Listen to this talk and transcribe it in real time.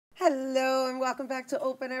welcome back to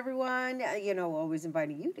Open, everyone. Always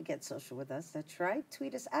inviting you to get social with us. That's right.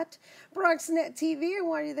 Tweet us at Bronxnet TV, and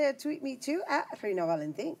while you're there, tweet me too at Rhina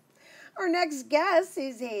Valentin. Our next guest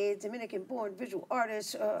is a Dominican-born visual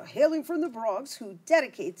artist hailing from the Bronx who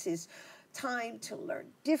dedicates his time to learn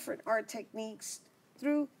different art techniques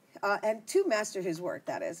and to master his work,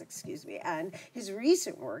 that is, excuse me. And his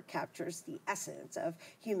recent work captures the essence of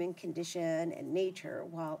human condition and nature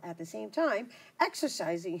while at the same time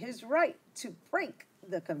exercising his right to break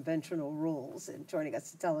the conventional rules. And joining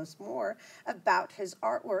us to tell us more about his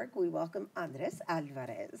artwork, we welcome Andres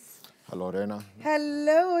Alvarez. Hello, Rhina.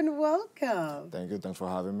 Hello and welcome. Thank you. Thanks for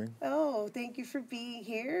having me. Oh, thank you for being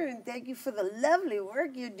here, and thank you for the lovely work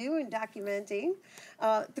you're doing documenting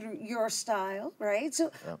through your style, right?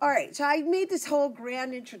 So, all right, so I made this whole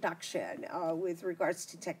grand introduction with regards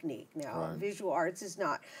to technique. Now, visual arts is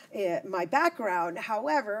not my background.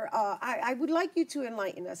 However, I would like you to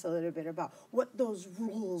enlighten us a little bit about what those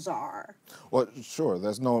rules are. Well, sure.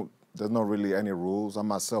 There's not really any rules.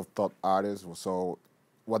 I'm a self-taught artist, so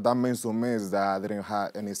what that means to me is that I didn't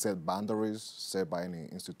have any set boundaries set by any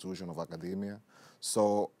institution of academia.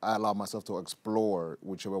 So I allow myself to explore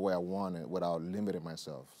whichever way I wanted without limiting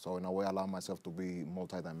myself. So in a way, I allow myself to be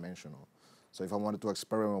multidimensional. So if I wanted to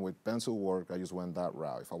experiment with pencil work, I just went that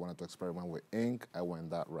route. If I wanted to experiment with ink, I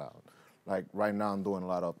went that route. Like right now, I'm doing a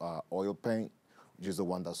lot of oil paint, which is the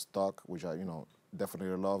one that's stuck, which I,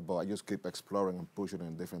 definitely love, but I just keep exploring and pushing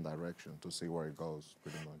in different directions to see where it goes,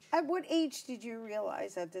 pretty much. At what age did you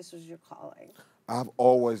realize that this was your calling? I've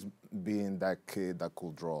always been that kid that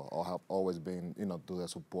could draw, or have always been, to the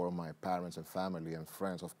support of my parents and family and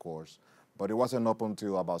friends, of course. But it wasn't up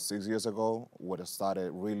until about 6 years ago when I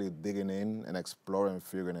started really digging in and exploring and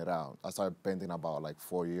figuring it out. I started painting about like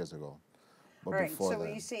 4 years ago. But all right, before so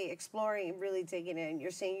when you say exploring and really digging in,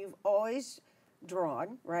 you're saying you've always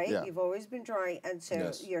drawn, right? Yeah. You've always been drawing, and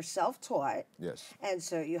so you're self-taught. Yes. And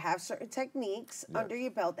so you have certain techniques under your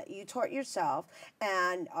belt that you taught yourself,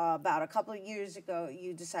 and about a couple of years ago,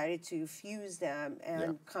 you decided to fuse them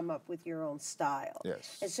and come up with your own style.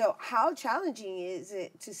 Yes. And so how challenging is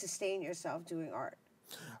it to sustain yourself doing art?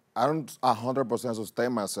 I don't 100%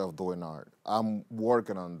 sustain myself doing art. I'm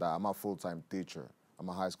working on that. I'm a full-time teacher. I'm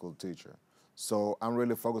a high school teacher. So I'm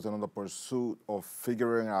really focusing on the pursuit of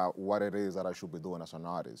figuring out what it is that I should be doing as an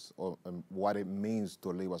artist, or what it means to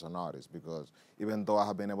live as an artist, because even though I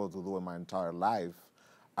have been able to do it my entire life,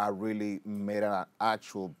 I really made it an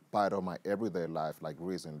actual part of my everyday life, like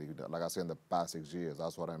recently, like I said, in the past 6 years.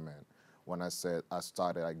 That's what I meant when I said I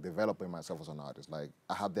started like developing myself as an artist. Like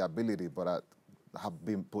I have the ability, but have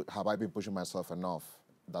I been pushing myself enough?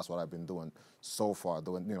 That's what I've been doing so far,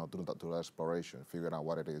 doing through the exploration, figuring out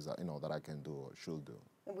what it is that that I can do or should do.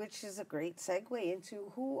 Which is a great segue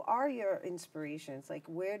into who are your inspirations? Like,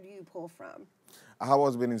 where do you pull from? I have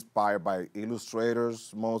always been inspired by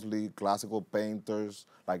illustrators, mostly classical painters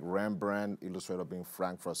like Rembrandt, illustrator being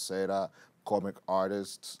Frank Frazetta, comic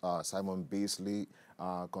artists, Simon Beasley.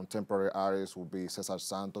 Contemporary artists would be Cesar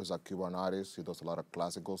Santos, a Cuban artist. He does a lot of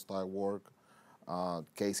classical style work.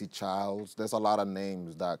 Casey Childs. There's a lot of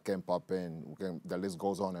names that can pop in. The list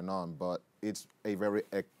goes on, but it's a very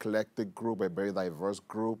eclectic group, a very diverse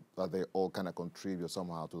group that they all kind of contribute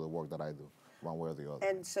somehow to the work that I do, one way or the other.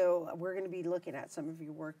 And so we're going to be looking at some of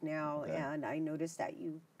your work now, and I noticed that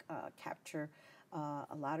you capture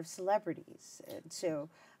a lot of celebrities. And so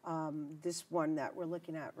this one that we're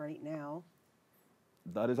looking at right now.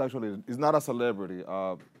 That is actually, it's not a celebrity.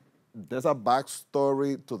 There's a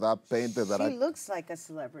backstory to that painter that She looks like a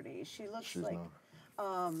celebrity. She looks like,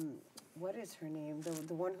 what is her name?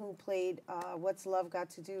 The one who played What's Love Got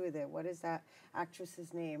to Do with It? What is that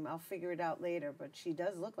actress's name? I'll figure it out later, but she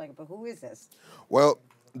does look like it. But who is this? Well,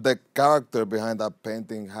 the character behind that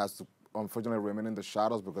painting has to unfortunately remain in the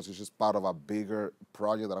shadows because she's just part of a bigger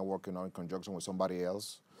project that I'm working on in conjunction with somebody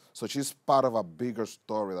else. So she's part of a bigger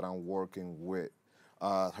story that I'm working with.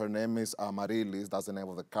 Her name is Marilis, that's the name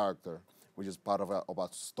of the character, which is part of a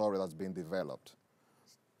story that's being developed.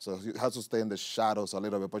 So she has to stay in the shadows a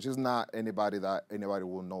little bit, but she's not anybody that anybody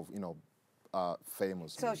will know,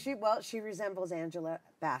 famous. So she resembles Angela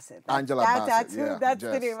Bassett. Angela Bassett, that's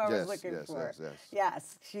the name I was looking for.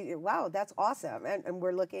 Yes. Wow, that's awesome. And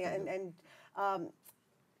we're looking at,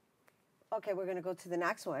 okay, we're going to go to the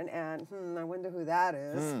next one, and I wonder who that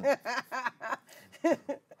is.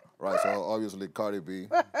 Right, so obviously Cardi B.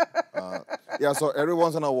 Yeah, so every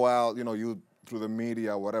once in a while, you through the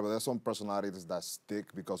media, whatever, there's some personalities that stick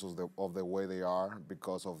because of the way they are,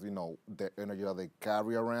 because of, the energy that they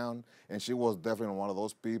carry around. And she was definitely one of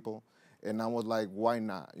those people. And I was like, why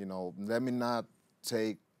not? Let me not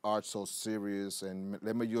take art so serious. And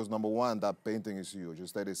let me use number one, that painting is huge.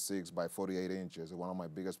 It's 36 by 48 inches. It's one of my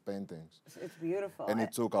biggest paintings. It's beautiful. And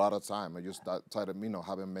it took a lot of time. I just started,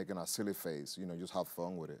 having making a silly face, just have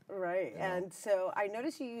fun with it. Right. And so I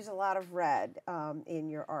notice you use a lot of red in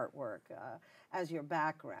your artwork as your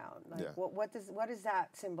background. Like, Yeah. what does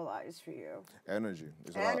that symbolize for you? Energy.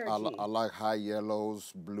 Energy. I like high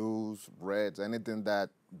yellows, blues, reds, anything that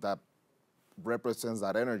represents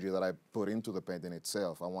that energy that I put into the painting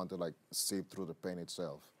itself. I want to like seep through the paint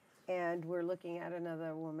itself. And we're looking at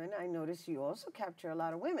another woman. I notice you also capture a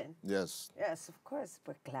lot of women. Yes. Yes, of course.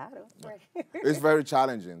 Pues claro. It's very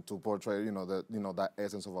challenging to portray, that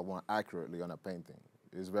essence of a woman accurately on a painting.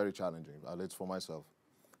 It's very challenging, at least for myself.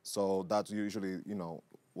 So that's usually,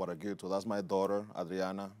 what I give to. That's my daughter,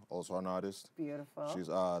 Adriana, also an artist. Beautiful. She's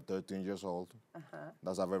 13 years old.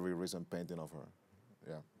 That's a very recent painting of her.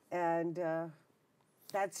 Yeah. And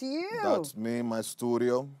that's you. That's me in my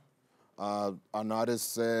studio. An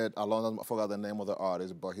artist said, I forgot the name of the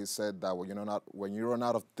artist, but he said that when you run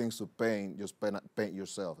out of things to paint, just paint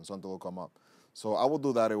yourself and something will come up. So I will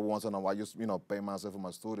do that every once in a while, just paint myself in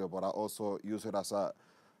my studio, but I also use it as a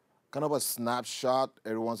kind of a snapshot.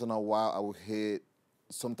 Every once in a while I will hit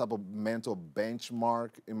some type of mental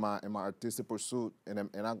benchmark in my artistic pursuit, and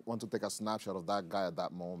I want to take a snapshot of that guy at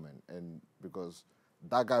that moment, and because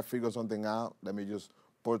that guy figured something out, let me just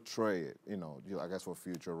portray it, I guess for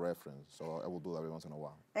future reference. So I will do that every once in a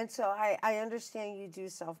while. And so I understand you do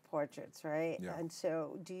self-portraits, right? Yeah. And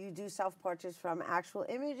so do you do self-portraits from actual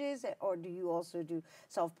images, or do you also do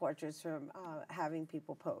self-portraits from having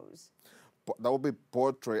people pose? That would be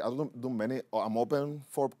portrait. I don't do many. I'm open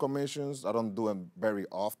for commissions. I don't do them very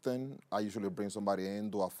often. I usually bring somebody in,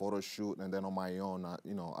 do a photo shoot, and then on my own, I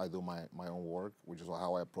do my own work, which is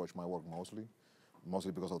how I approach my work mostly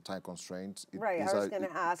because of time constraints. Right, I was going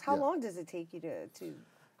to ask, how long does it take you to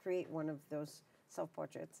create one of those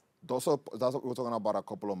self-portraits? That's what we're talking about, a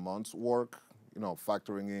couple of months work,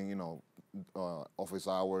 factoring in, office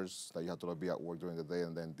hours that you have to be at work during the day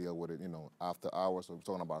and then deal with it, after hours. So we're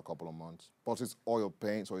talking about a couple of months. Plus it's oil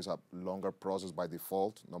paint, so it's a longer process by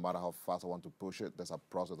default. No matter how fast I want to push it, there's a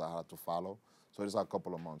process that I have to follow. So it's a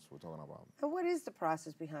couple of months we're talking about. And what is the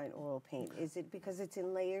process behind oil paint? Is it because it's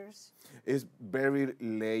in layers? It's very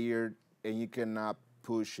layered, and you cannot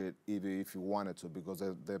push it even if you wanted to, because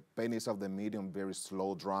the paint is of the medium very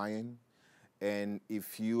slow drying. And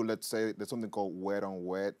if you, let's say, there's something called wet on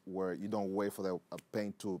wet, where you don't wait for the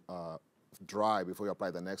paint to dry before you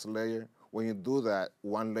apply the next layer. When you do that,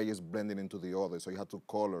 one layer is blending into the other, so you have two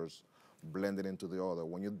colors blended into the other.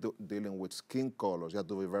 When you're dealing with skin colors, you have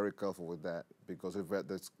to be very careful with that, because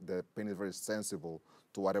the paint is very sensible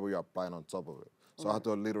to whatever you're applying on top of it. So I have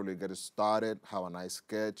to literally get it started, have a nice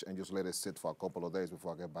sketch, and just let it sit for a couple of days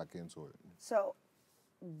before I get back into it. So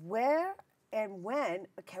where and when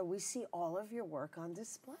can we see all of your work on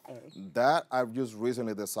display? That I've just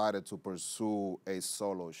recently decided to pursue a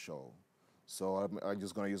solo show. So I'm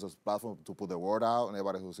just going to use this platform to put the word out, and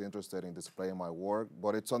anybody who's interested in displaying my work.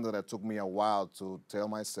 But it's something that took me a while to tell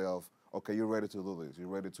myself, okay, you're ready to do this. You're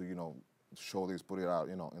ready to, show this, put it out,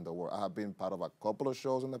 in the world. I have been part of a couple of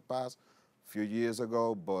shows in the past, a few years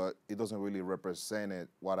ago, but it doesn't really represent it,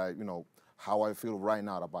 what how I feel right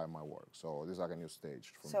now about my work. So this is like a new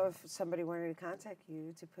stage for me. So if somebody wanted to contact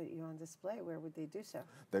you to put you on display, where would they do so?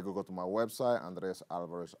 They could go to my website,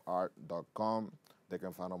 andresalvarezart.com. They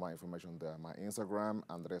can find all my information there. My Instagram,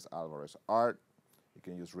 Andres Alvarez Art. You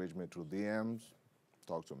can just reach me through DMs.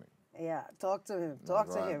 Talk to me. Yeah, talk to him. Talk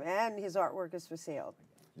to him. And his artwork is for sale.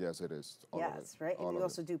 Yes, it is. Yes, right? And you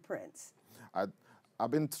also do prints. I've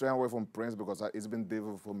been staying away from prints because it's been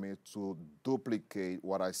difficult for me to duplicate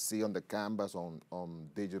what I see on the canvas on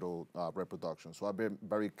digital reproduction. So I've been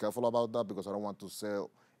very careful about that, because I don't want to sell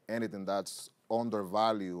anything that's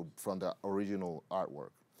undervalued from the original artwork.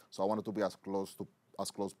 So I want it to be as close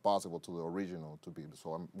possible to the original to be.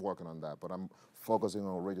 So I'm working on that, but I'm focusing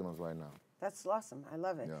on originals right now. That's awesome. I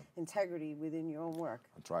love it. Yeah. Integrity within your own work.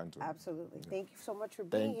 I'm trying to. Absolutely. Yeah. Thank you so much for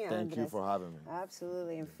being here, Thank you for having me.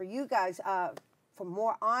 Absolutely. And for you guys, for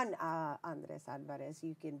more on Andres Alvarez,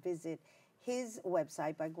 you can visit his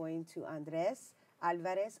website by going to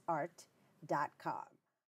andresalvarezart.com.